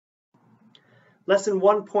Lesson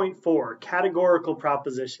 1.4, Categorical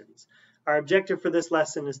Propositions. Our objective for this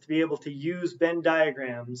lesson is to be able to use Venn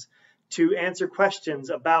diagrams to answer questions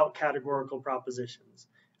about categorical propositions.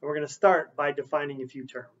 And we're going to start by defining a few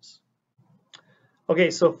terms. Okay,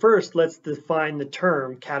 so first let's define the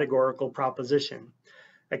term categorical proposition.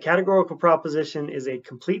 A categorical proposition is a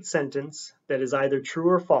complete sentence that is either true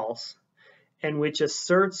or false, and which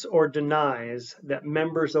asserts or denies that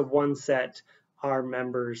members of one set are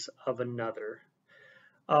members of another.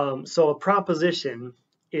 So a proposition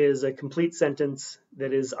is a complete sentence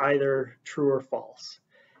that is either true or false.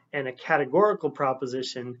 And a categorical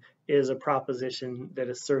proposition is a proposition that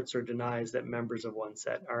asserts or denies that members of one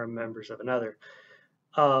set are members of another.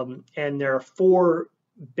 And there are four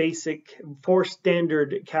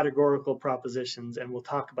standard categorical propositions, and we'll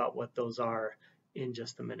talk about what those are in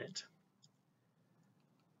just a minute.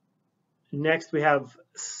 Next, we have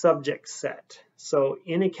subject set. So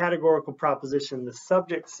in a categorical proposition, the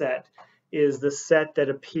subject set is the set that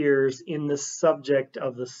appears in the subject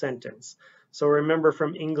of the sentence. So remember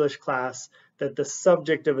from English class that the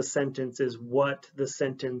subject of a sentence is what the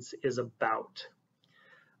sentence is about.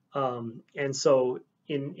 And so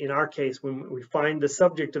in our case, when we find the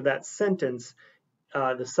subject of that sentence,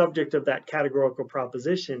 the subject of that categorical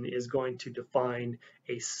proposition is going to define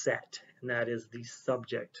a set, and that is the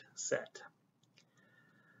subject set.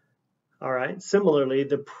 All right, similarly,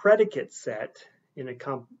 the predicate set in a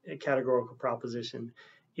categorical proposition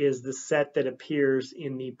is the set that appears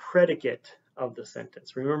in the predicate of the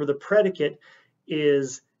sentence. Remember, the predicate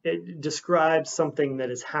it describes something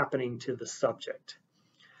that is happening to the subject.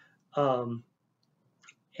 And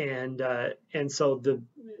so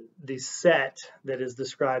the set that is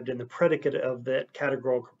described in the predicate of that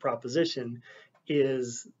categorical proposition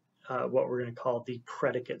is what we're going to call the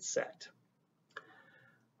predicate set.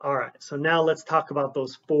 All right, so now let's talk about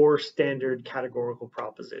those four standard categorical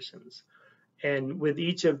propositions. And with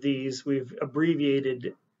each of these, we've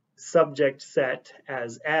abbreviated subject set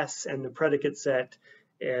as S and the predicate set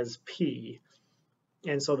as P.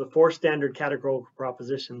 And so the four standard categorical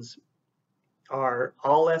propositions are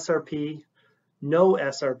all SRP, no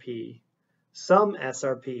SRP, some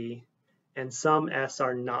SRP, and some S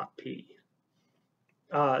are not P.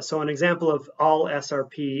 So an example of all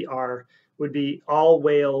SRP would be all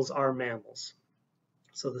whales are mammals.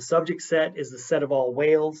 So the subject set is the set of all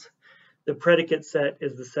whales. The predicate set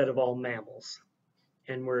is the set of all mammals.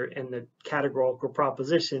 And the categorical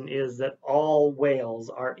proposition is that all whales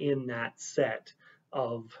are in that set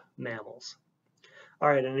of mammals. All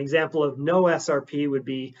right, an example of no SRP would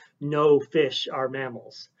be no fish are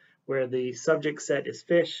mammals, where the subject set is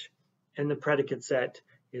fish and the predicate set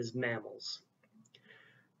is mammals.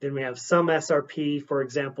 Then we have some SRP, for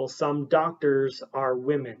example, some doctors are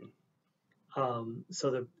women.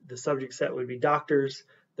 So the subject set would be doctors,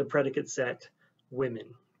 the predicate set,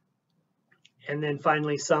 women. And then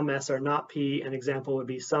finally, some S are not P. An example would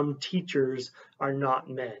be some teachers are not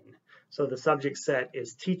men. So the subject set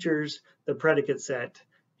is teachers, the predicate set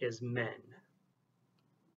is men.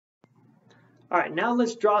 All right, now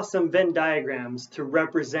let's draw some Venn diagrams to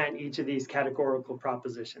represent each of these categorical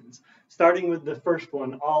propositions, starting with the first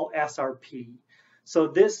one, all SRP. So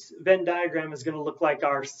this Venn diagram is going to look like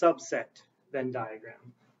our subset Venn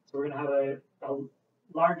diagram. So we're going to have a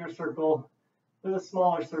larger circle with a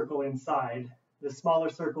smaller circle inside. The smaller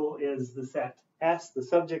circle is the set S, the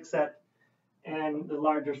subject set, and the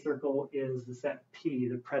larger circle is the set P,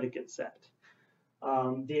 the predicate set.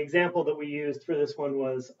 The example that we used for this one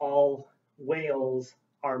was all whales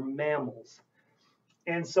are mammals.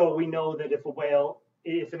 And so we know that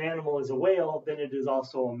if an animal is a whale, then it is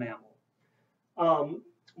also a mammal.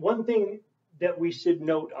 One thing that we should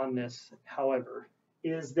note on this, however,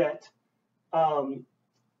 is that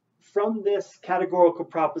from this categorical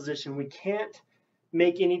proposition, we can't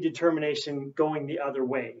make any determination going the other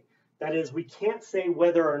way. That is, we can't say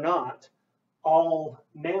whether or not all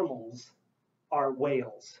mammals are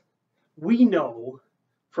whales. We know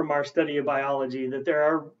from our study of biology that there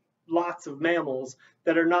are lots of mammals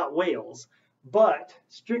that are not whales, but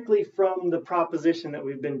strictly from the proposition that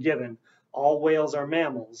we've been given, all whales are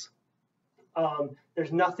mammals,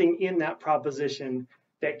 there's nothing in that proposition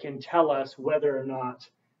that can tell us whether or not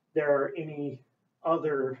there are any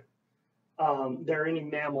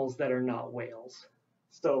mammals that are not whales.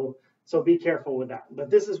 So be careful with that. But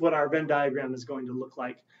this is what our Venn diagram is going to look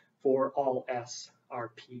like for all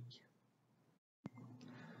SRP.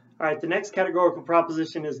 All right, the next categorical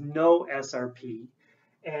proposition is no SRP.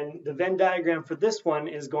 And the Venn diagram for this one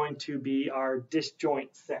is going to be our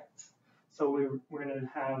disjoint sets. So we're going to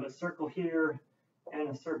have a circle here and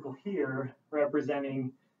a circle here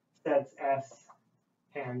representing sets S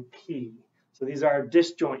and P. So these are our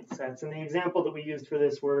disjoint sets. And the example that we used for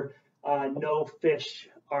this were no fish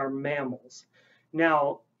are mammals.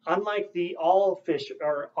 Now, unlike the all fish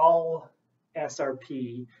or all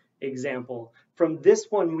SRP example, from this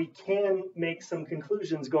one we can make some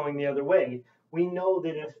conclusions going the other way. We know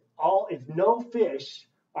that if no fish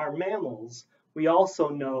are mammals, we also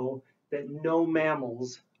know that no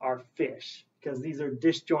mammals are fish, because these are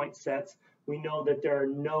disjoint sets. We know that there are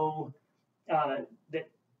no that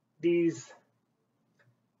these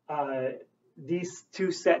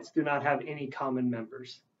two sets do not have any common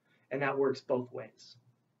members, and that works both ways.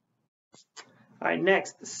 All right,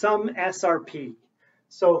 next, sum SRP.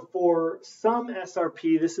 So for sum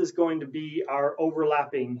SRP, this is going to be our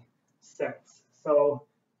overlapping sets. So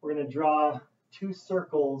we're going to draw two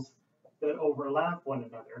circles that overlap one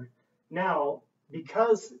another. Now,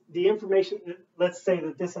 because the information, let's say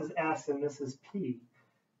that this is S and this is P,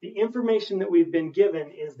 the information that we've been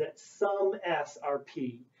given is that sum S are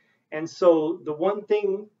P. And so the one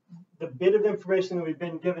thing, the bit of information that we've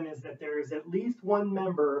been given is that there is at least one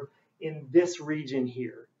member in this region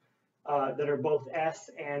here that are both S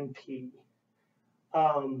and P.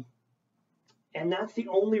 And that's the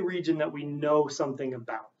only region that we know something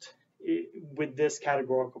about with this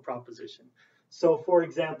categorical proposition. So for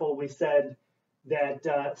example, we said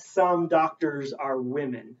that some doctors are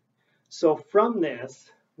women. So from this,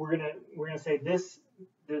 we're gonna say this,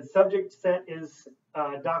 the subject set is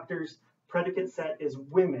doctors, predicate set is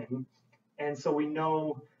women, and so we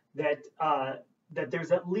know that that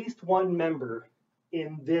there's at least one member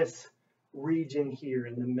in this region here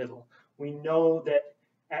in the middle. We know that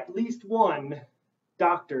at least one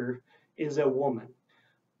doctor is a woman.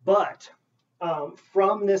 But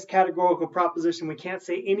from this categorical proposition, we can't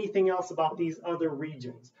say anything else about these other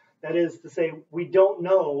regions. That is to say, we don't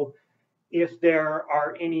know if there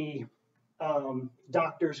are any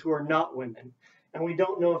doctors who are not women, and we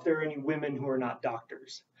don't know if there are any women who are not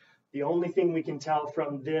doctors. The only thing we can tell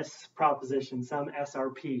from this proposition, sum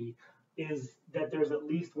SRP, is that there's at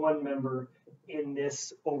least one member in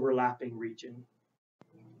this overlapping region.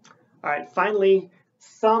 All right, finally,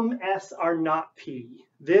 sum S are not P.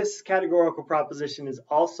 This categorical proposition is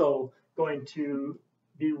also going to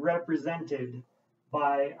be represented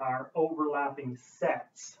by our overlapping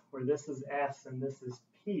sets, where this is S and this is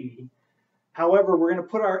P. However, we're going to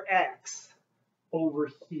put our X over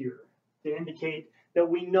here to indicate that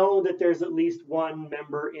we know that there's at least one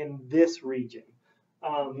member in this region,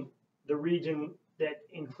 the region that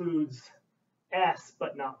includes S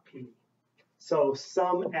but not P. So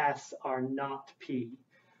sum S are not P.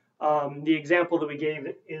 The example that we gave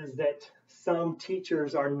is that some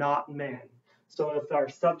teachers are not men. So if our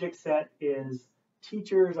subject set is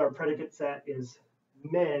teachers, our predicate set is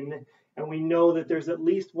men, and we know that there's at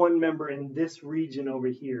least one member in this region over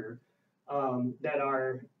here that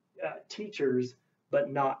are teachers but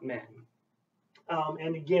not men.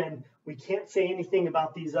 And again, we can't say anything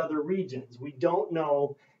about these other regions. We don't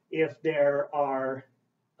know if there are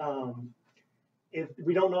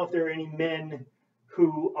we don't know if there are any men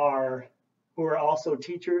who are also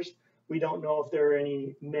teachers. We don't know if there are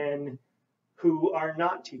any men who are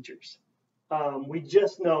not teachers. We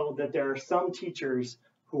just know that there are some teachers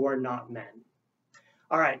who are not men.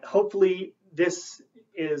 All right, hopefully this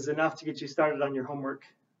is enough to get you started on your homework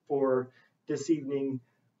for this evening.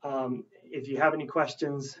 If you have any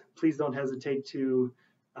questions, please don't hesitate to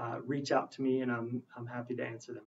reach out to me, and I'm happy to answer them.